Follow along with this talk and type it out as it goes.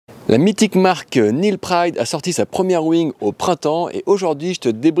La mythique marque NeilPryde a sorti sa première wing au printemps et aujourd'hui je te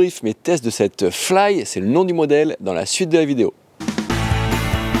débriefe mes tests de cette Fly, c'est le nom du modèle, dans la suite de la vidéo.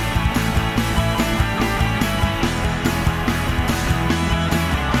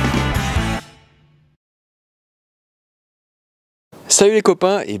 Salut les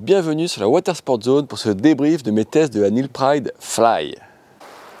copains et bienvenue sur la Water Sport Zone pour ce débrief de mes tests de la NeilPryde Fly.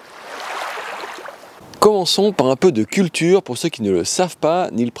 Commençons par un peu de culture. Pour ceux qui ne le savent pas,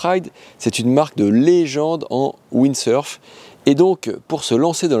 NeilPryde, c'est une marque de légende en windsurf. Et donc, pour se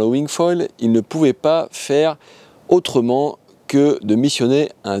lancer dans le wingfoil, il ne pouvait pas faire autrement que de missionner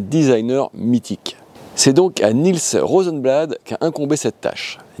un designer mythique. C'est donc à Nils Rosenblad qu'a incombé cette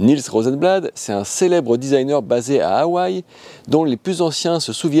tâche. Nils Rosenblad, c'est un célèbre designer basé à Hawaï, dont les plus anciens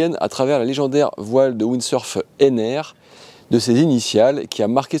se souviennent à travers la légendaire voile de windsurf NR, de ses initiales, qui a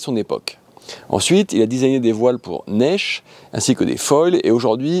marqué son époque. Ensuite, il a designé des voiles pour Neige, ainsi que des foils, et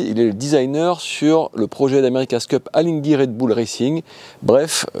aujourd'hui, il est le designer sur le projet d'America's Cup Alinghi Red Bull Racing.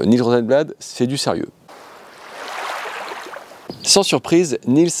 Bref, Nils Rosenblad, c'est du sérieux. Sans surprise,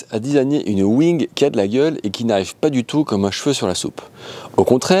 Nils a designé une wing qui a de la gueule et qui n'arrive pas du tout comme un cheveu sur la soupe. Au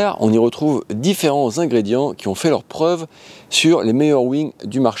contraire, on y retrouve différents ingrédients qui ont fait leur preuve sur les meilleures wings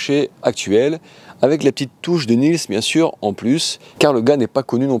du marché actuel, avec la petite touche de Nils bien sûr en plus, car le gars n'est pas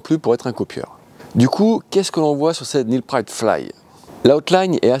connu non plus pour être un copieur. Du coup, qu'est-ce que l'on voit sur cette NeilPryde Fly?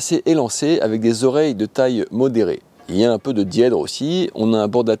 L'outline est assez élancée avec des oreilles de taille modérée. Il y a un peu de dièdre aussi, on a un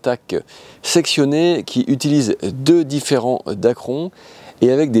bord d'attaque sectionné qui utilise deux différents dacrons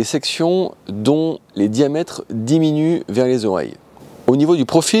et avec des sections dont les diamètres diminuent vers les oreilles. Au niveau du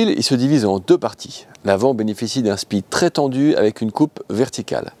profil, il se divise en deux parties. L'avant bénéficie d'un spi très tendu avec une coupe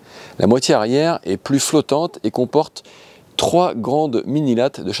verticale. La moitié arrière est plus flottante et comporte trois grandes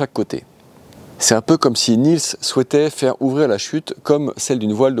mini-lattes de chaque côté. C'est un peu comme si Nils souhaitait faire ouvrir la chute comme celle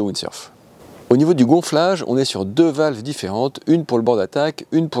d'une voile de windsurf. Au niveau du gonflage, on est sur deux valves différentes, une pour le bord d'attaque,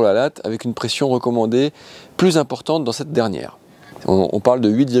 une pour la latte, avec une pression recommandée plus importante dans cette dernière. On parle de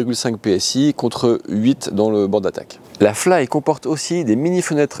 8,5 PSI contre 8 dans le bord d'attaque. La Fly comporte aussi des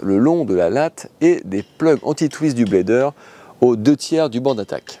mini-fenêtres le long de la latte et des plugs anti-twist du blader aux 2/3 du bord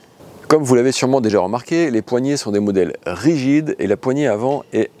d'attaque. Comme vous l'avez sûrement déjà remarqué, les poignées sont des modèles rigides et la poignée avant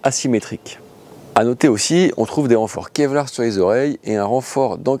est asymétrique. A noter aussi, on trouve des renforts Kevlar sur les oreilles et un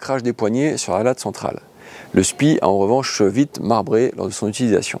renfort d'ancrage des poignets sur la latte centrale. Le spi a en revanche vite marbré lors de son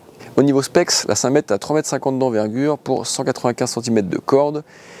utilisation. Au niveau specs, la 5 m a 3,50 m d'envergure pour 195 cm de corde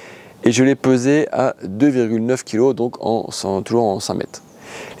et je l'ai pesé à 2,9 kg, donc toujours en 5 m.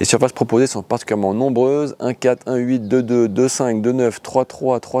 Les surfaces proposées sont particulièrement nombreuses, 1,4, 1,8, 2,2, 2,5, 2,9,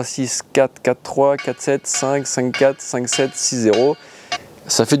 3,3, 3,6, 4, 4,3, 4,7, 5, 5,4, 5,7, 6,0.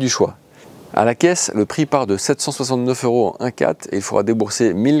 Ça fait du choix. À la caisse, le prix part de 769 € en 1,4 et il faudra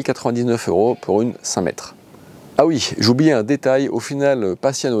débourser 1099 € pour une 5 m. Ah oui, j'oubliais un détail, au final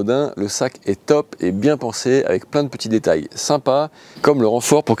pas si anodin, le sac est top et bien pensé avec plein de petits détails sympas, comme le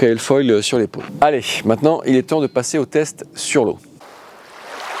renfort pour caler le foil sur l'épaule. Allez, maintenant il est temps de passer au test sur l'eau.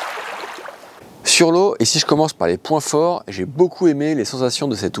 Sur l'eau, et si je commence par les points forts, j'ai beaucoup aimé les sensations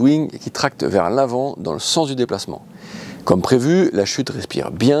de cette wing qui tracte vers l'avant dans le sens du déplacement. Comme prévu, la chute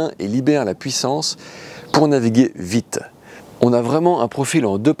respire bien et libère la puissance pour naviguer vite. On a vraiment un profil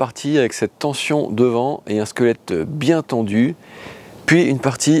en deux parties avec cette tension devant et un squelette bien tendu, puis une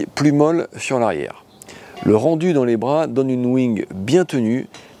partie plus molle sur l'arrière. Le rendu dans les bras donne une wing bien tenue,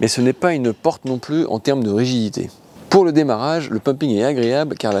 mais ce n'est pas une porte non plus en termes de rigidité. Pour le démarrage, le pumping est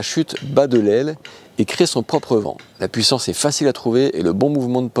agréable car la chute bat de l'aile et crée son propre vent. La puissance est facile à trouver et le bon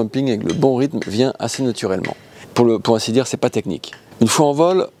mouvement de pumping avec le bon rythme vient assez naturellement. Pour ainsi dire, c'est pas technique. Une fois en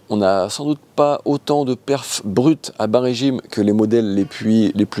vol, on n'a sans doute pas autant de perfs brutes à bas régime que les modèles les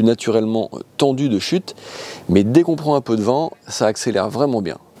plus naturellement tendus de chute, mais dès qu'on prend un peu de vent, ça accélère vraiment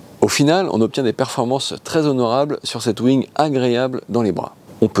bien. Au final, on obtient des performances très honorables sur cette wing agréable dans les bras.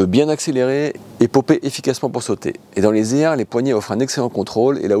 On peut bien accélérer et popper efficacement pour sauter. Et dans les airs, les poignets offrent un excellent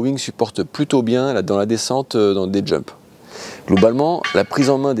contrôle et la wing supporte plutôt bien dans la descente dans des jumps. Globalement, la prise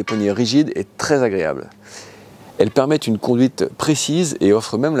en main des poignets rigides est très agréable. Elles permettent une conduite précise et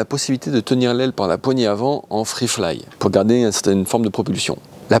offrent même la possibilité de tenir l'aile par la poignée avant en free fly, pour garder une certaine forme de propulsion.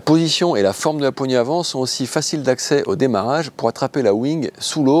 La position et la forme de la poignée avant sont aussi faciles d'accès au démarrage pour attraper la wing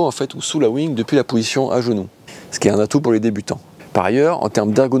sous l'eau ou sous la wing depuis la position à genoux, ce qui est un atout pour les débutants. Par ailleurs, en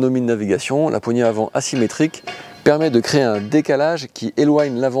termes d'ergonomie de navigation, la poignée avant asymétrique permet de créer un décalage qui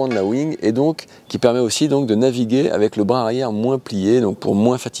éloigne l'avant de la wing et donc qui permet aussi de naviguer avec le bras arrière moins plié, donc pour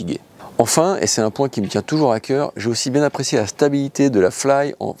moins fatiguer. Enfin, et c'est un point qui me tient toujours à cœur, j'ai aussi bien apprécié la stabilité de la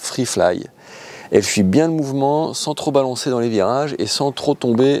Fly en free fly. Elle suit bien le mouvement sans trop balancer dans les virages et sans trop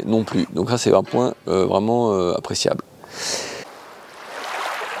tomber non plus. Donc ça c'est un point vraiment appréciable.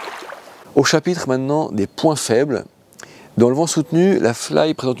 Au chapitre maintenant des points faibles. Dans le vent soutenu, la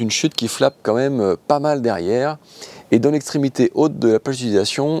Fly présente une chute qui flappe quand même pas mal derrière. Et dans l'extrémité haute de la plage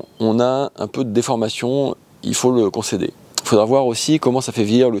d'utilisation, on a un peu de déformation, il faut le concéder. Il faudra voir aussi comment ça fait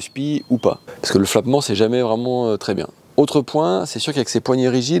vieillir le spi ou pas. Parce que le flappement, c'est jamais vraiment très bien. Autre point, c'est sûr qu'avec ses poignets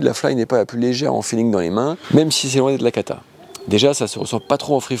rigides, la Fly n'est pas la plus légère en feeling dans les mains, même si c'est loin d'être la cata. Déjà, ça se ressent pas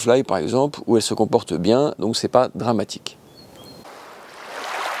trop en free fly par exemple, où elle se comporte bien, donc c'est pas dramatique.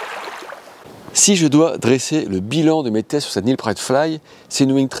 Si je dois dresser le bilan de mes tests sur cette NeilPryde Fly, c'est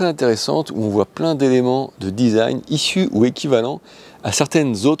une wing très intéressante où on voit plein d'éléments de design issus ou équivalents à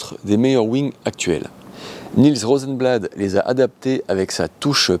certaines autres des meilleures wings actuelles. Nils Rosenblad les a adaptés avec sa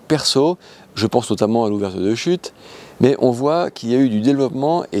touche perso, je pense notamment à l'ouverture de chute, mais on voit qu'il y a eu du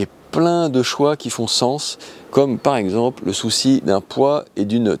développement et plein de choix qui font sens, comme par exemple le souci d'un poids et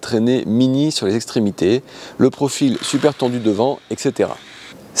d'une traînée mini sur les extrémités, le profil super tendu devant, etc.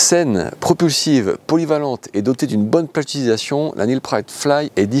 Saine, propulsive, polyvalente et dotée d'une bonne plage d'utilisation, la NeilPryde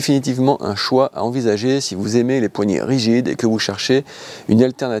Fly est définitivement un choix à envisager si vous aimez les poignées rigides et que vous cherchez une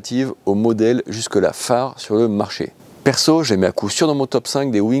alternative au modèle jusque-là phare sur le marché. Perso, je l'ai mis à coup sûr dans mon top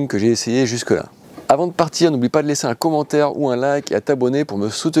 5 des wings que j'ai essayé jusque-là. Avant de partir, n'oublie pas de laisser un commentaire ou un like et à t'abonner pour me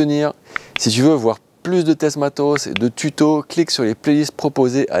soutenir. Si tu veux voir plus de tests matos et de tutos, clique sur les playlists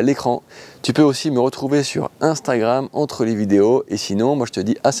proposées à l'écran. Tu peux aussi me retrouver sur Instagram entre les vidéos. Et sinon, moi je te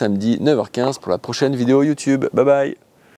dis à samedi 9h15 pour la prochaine vidéo YouTube. Bye bye!